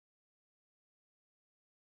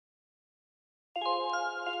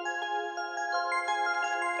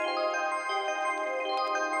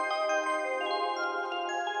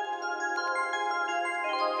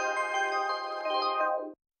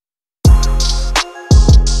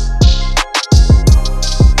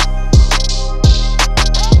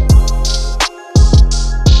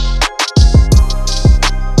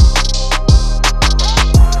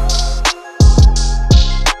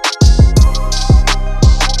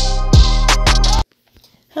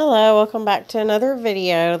Hello, welcome back to another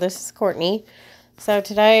video. This is Courtney. So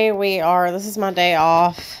today this is my day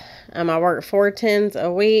off. I work 4 tens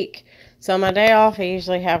a week. So on my day off, I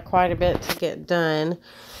usually have quite a bit to get done.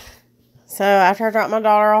 So after I dropped my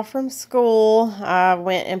daughter off from school, I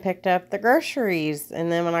went and picked up the groceries.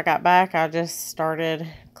 And then when I got back, I just started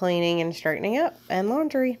cleaning and straightening up and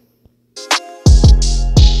laundry.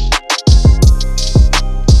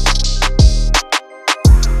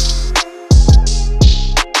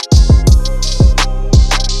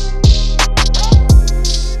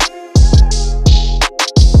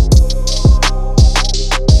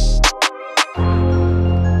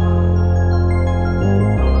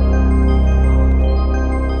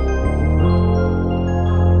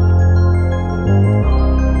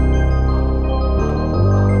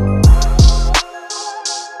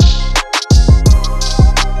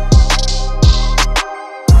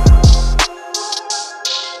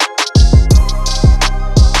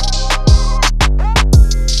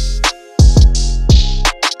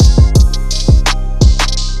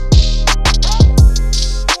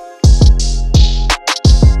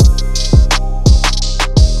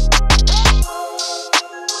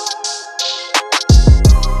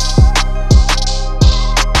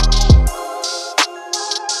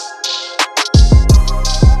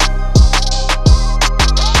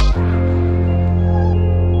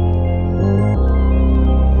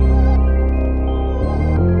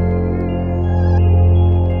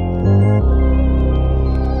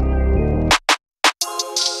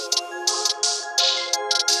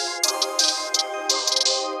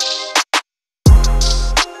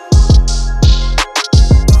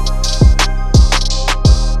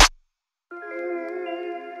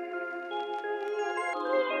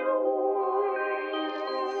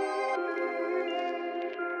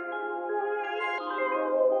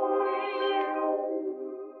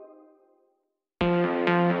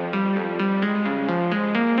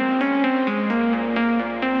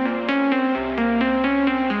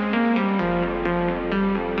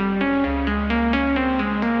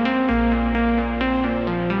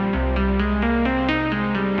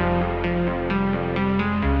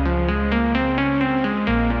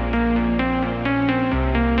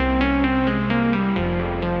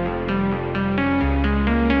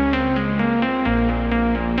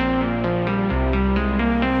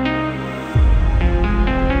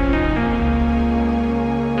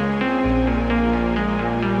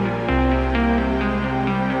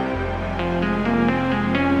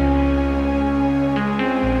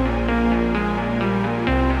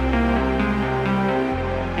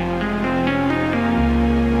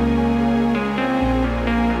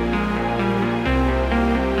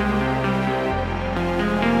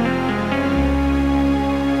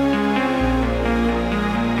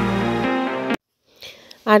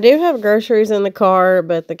 I do have groceries in the car,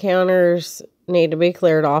 but the counters need to be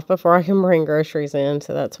cleared off before I can bring groceries in,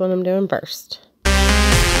 so that's what I'm doing first.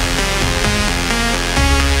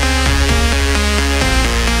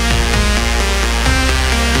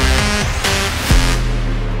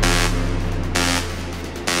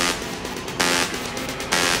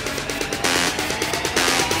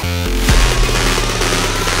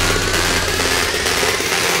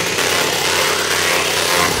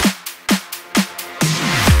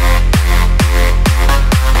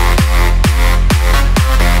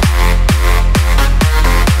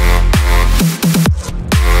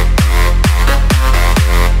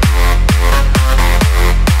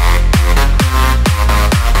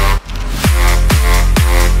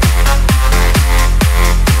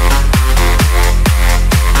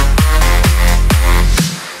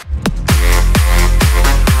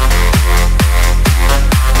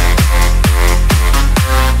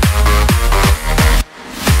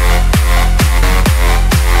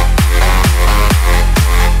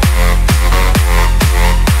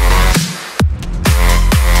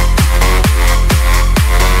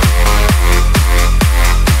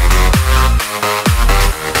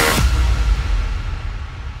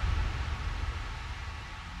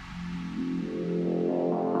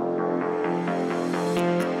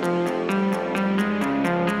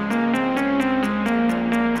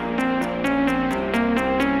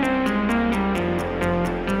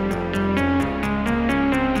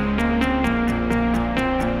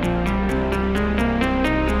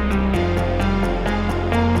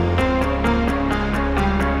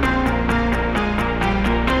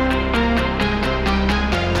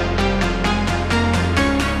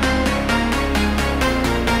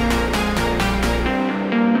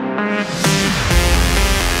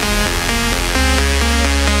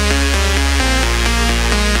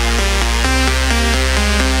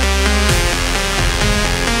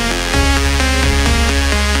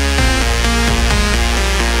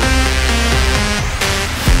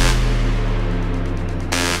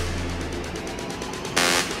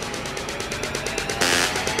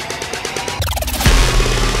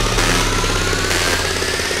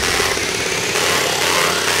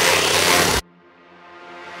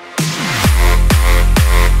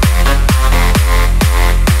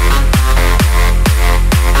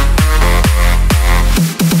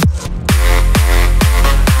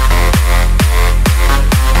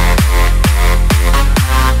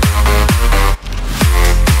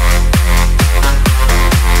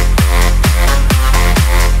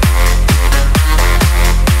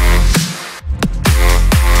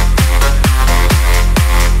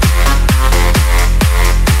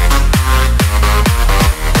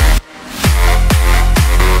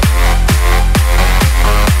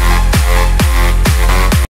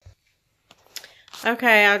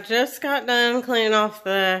 Okay, I just got done cleaning off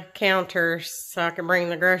the counters so I could bring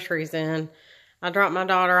the groceries in. I dropped my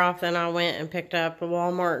daughter off, then I went and picked up a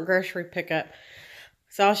Walmart grocery pickup.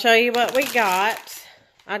 So I'll show you what we got.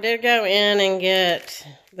 I did go in and get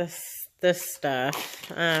this stuff.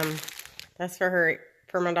 That's for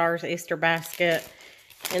my daughter's Easter basket.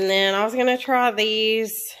 And then I was gonna try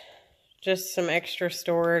these, just some extra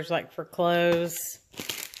storage, like for clothes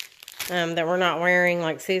that we're not wearing,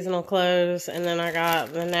 like seasonal clothes. And then I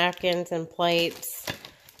got the napkins and plates.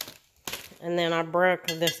 And then I broke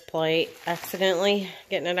this plate accidentally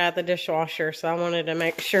getting it out of the dishwasher, so I wanted to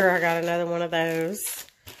make sure I got another one of those.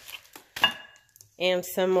 And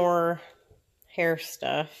some more hair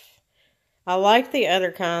stuff. I like the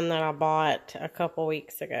other kind that I bought a couple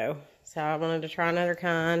weeks ago, so I wanted to try another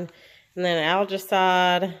kind. And then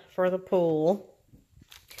algicide for the pool.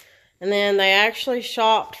 And then they actually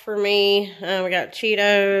shopped for me. We got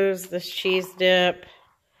Cheetos, this cheese dip.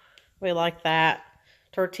 We like that.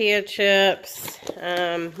 Tortilla chips.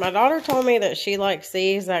 My daughter told me that she likes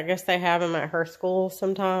these. I guess they have them at her school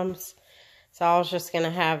sometimes. So I was just going to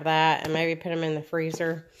have that and maybe put them in the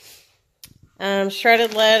freezer.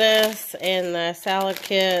 Shredded lettuce and the salad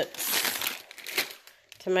kits.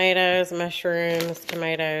 Tomatoes, mushrooms,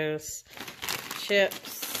 tomatoes,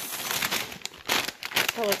 chips.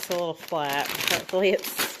 That looks a little flat. Hopefully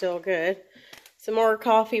it's still good. Some more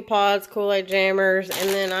coffee pods, Kool-Aid jammers, and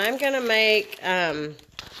then I'm going to make,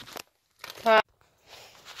 pie.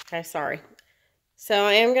 Okay, sorry. So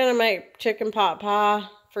I am going to make chicken pot pie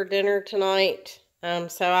for dinner tonight.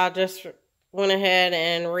 So I just went ahead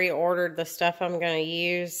and reordered the stuff I'm going to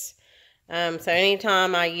use. So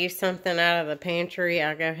anytime I use something out of the pantry,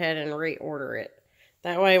 I go ahead and reorder it.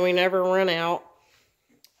 That way we never run out.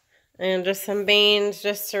 And just some beans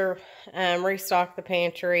just to restock the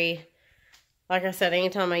pantry. Like I said,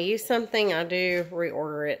 anytime I use something, I do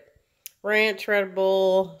reorder it. Ranch, Red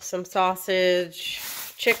Bull, some sausage,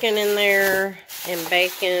 chicken in there, and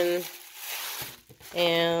bacon,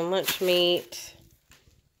 and lunch meat.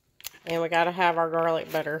 And we got to have our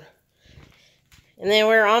garlic butter. And then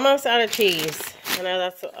we're almost out of cheese. I know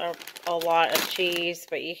that's a lot of cheese,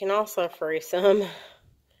 but you can also freeze some.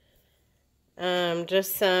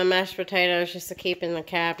 Just some mashed potatoes just to keep in the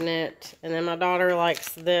cabinet. And then my daughter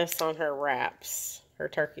likes this on her wraps, her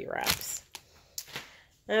turkey wraps.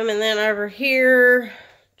 And then over here,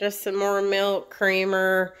 just some more milk,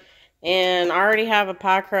 creamer. And I already have a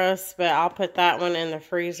pie crust, but I'll put that one in the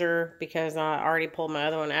freezer because I already pulled my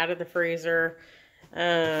other one out of the freezer.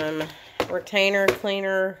 Retainer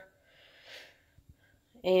cleaner.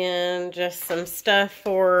 And just some stuff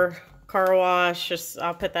for car wash.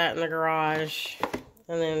 I'll put that in the garage.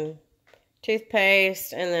 And then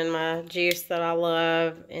toothpaste, and then my juice that I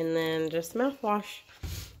love, and then just mouthwash.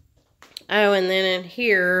 Oh, and then in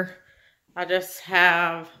here, I just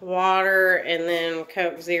have water, and then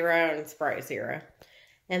Coke Zero and Sprite Zero.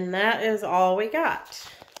 And that is all we got.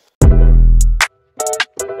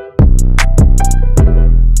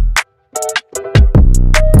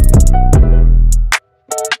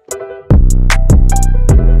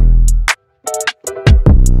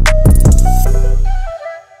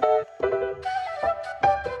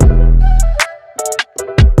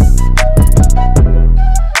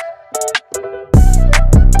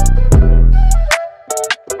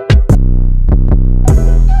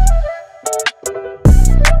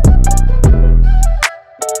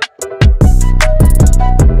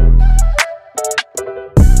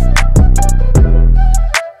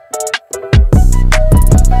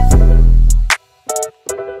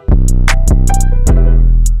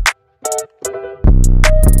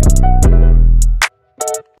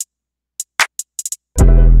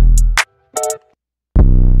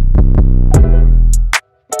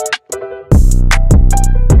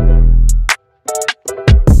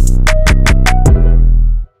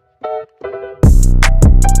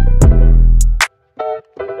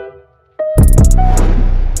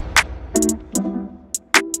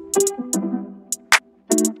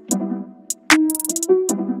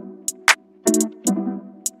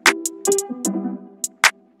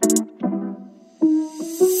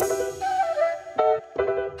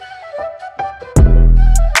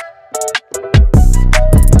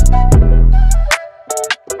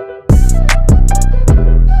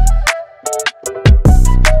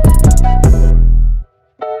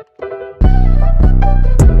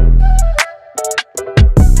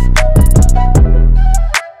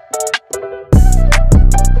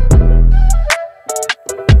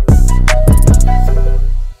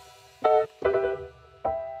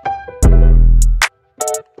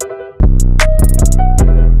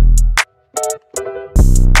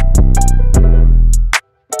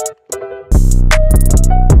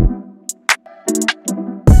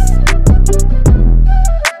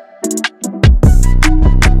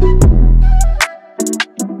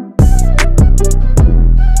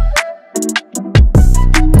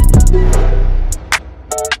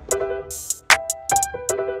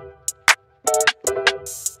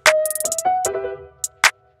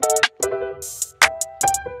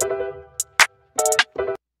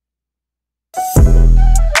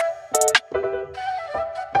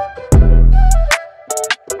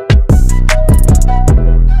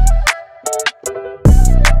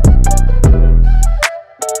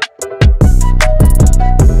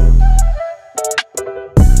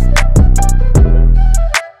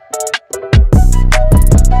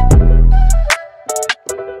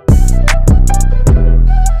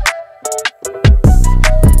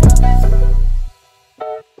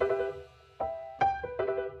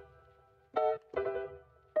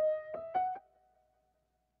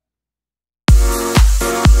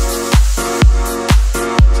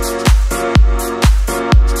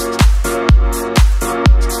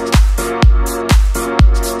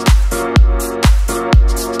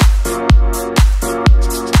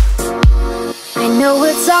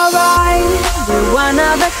 one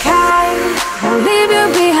of a kind, won't leave you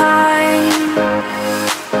behind.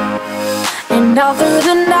 And all through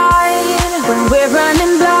the night, when we're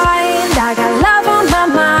running blind, I got love on my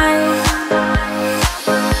mind.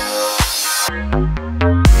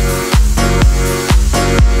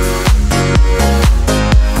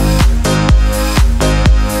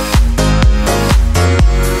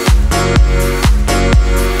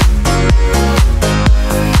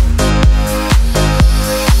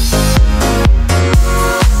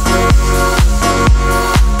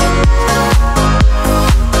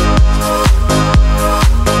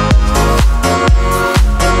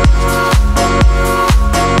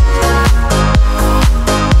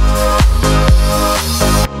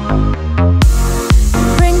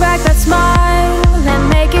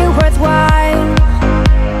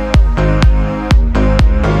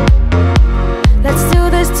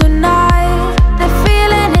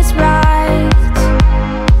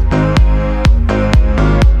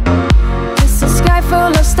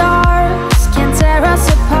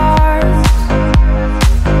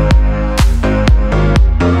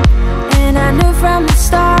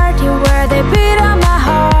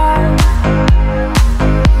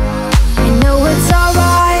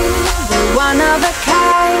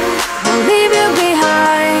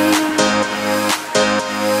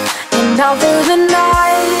 All through the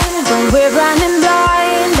night, when we're running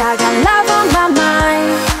blind, I got love on my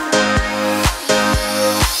mind.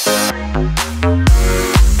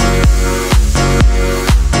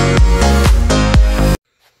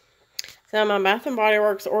 So my Bath & Body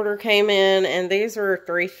Works order came in, and these were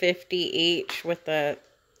 $3.50 each with the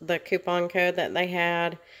coupon code that they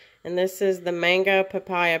had. And this is the Mango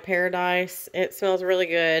Papaya Paradise. It smells really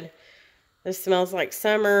good. This smells like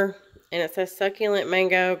summer. And it says succulent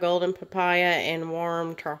mango, golden papaya, and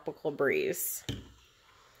warm tropical breeze.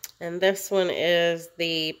 And this one is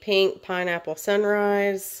the pink pineapple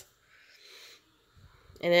sunrise.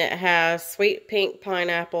 And it has sweet pink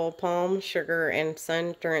pineapple, palm sugar, and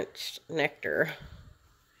sun-drenched nectar.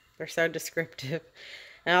 They're so descriptive.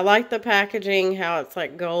 And I like the packaging, how it's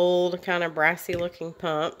like gold, kind of brassy looking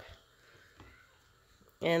pump.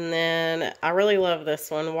 And then I really love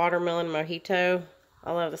this one, watermelon mojito.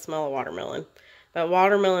 I love the smell of watermelon. But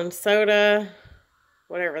watermelon soda,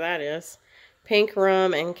 whatever that is, pink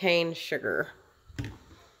rum, and cane sugar.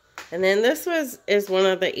 And then this is one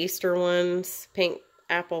of the Easter ones, pink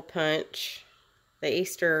apple punch. The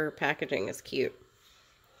Easter packaging is cute.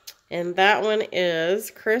 And that one is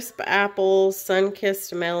crisp apples,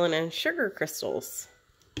 sun-kissed melon, and sugar crystals.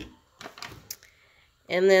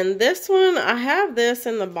 And then this one, I have this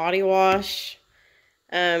in the body wash.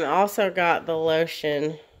 Also got the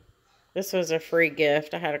lotion. This was a free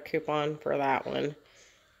gift. I had a coupon for that one.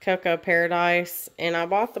 Cocoa Paradise. And I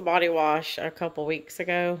bought the body wash a couple weeks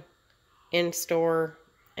ago in store.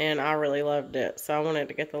 And I really loved it. So I wanted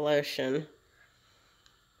to get the lotion.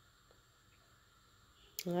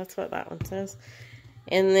 Well, that's what that one says.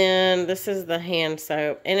 And then this is the hand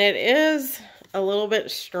soap. And it is a little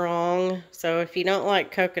bit strong. So if you don't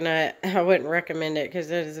like coconut, I wouldn't recommend it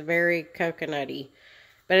because it is very coconutty.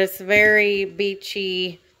 But it's very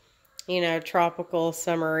beachy, you know, tropical,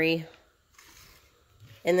 summery.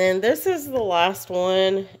 And then this is the last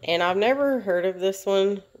one. And I've never heard of this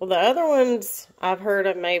one. Well, the other ones, I've heard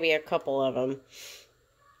of maybe a couple of them.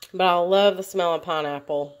 But I love the smell of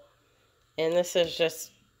pineapple. And this is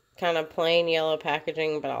just kind of plain yellow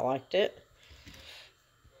packaging, but I liked it.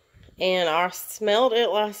 And I smelled it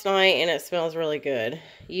last night, and it smells really good.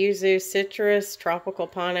 Yuzu, citrus, tropical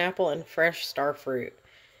pineapple, and fresh starfruit.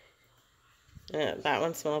 That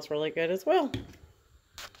one smells really good as well.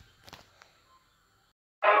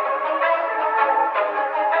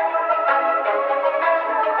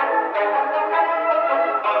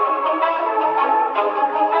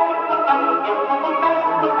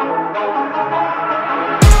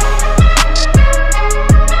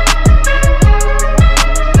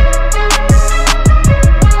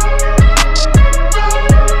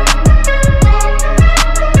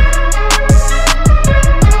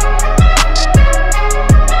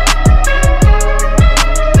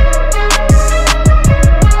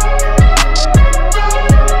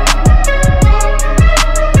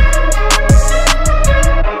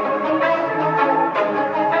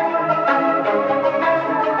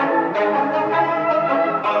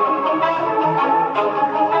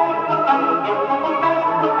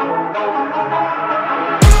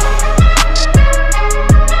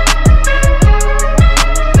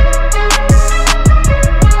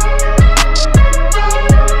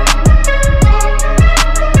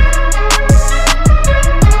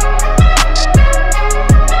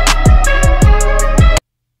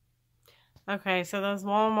 Okay, so those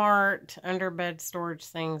Walmart under bed storage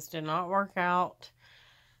things did not work out.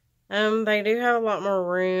 They do have a lot more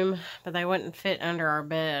room, but they wouldn't fit under our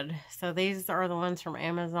bed. So these are the ones from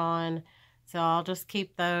Amazon. So I'll just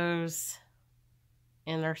keep those,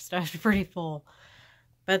 and they're stuffed pretty full.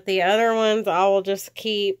 But the other ones I will just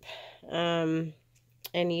keep and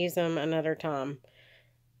use them another time.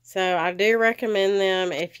 So I do recommend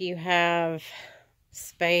them if you have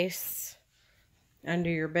space under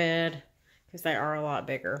your bed, because they are a lot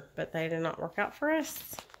bigger, but they did not work out for us.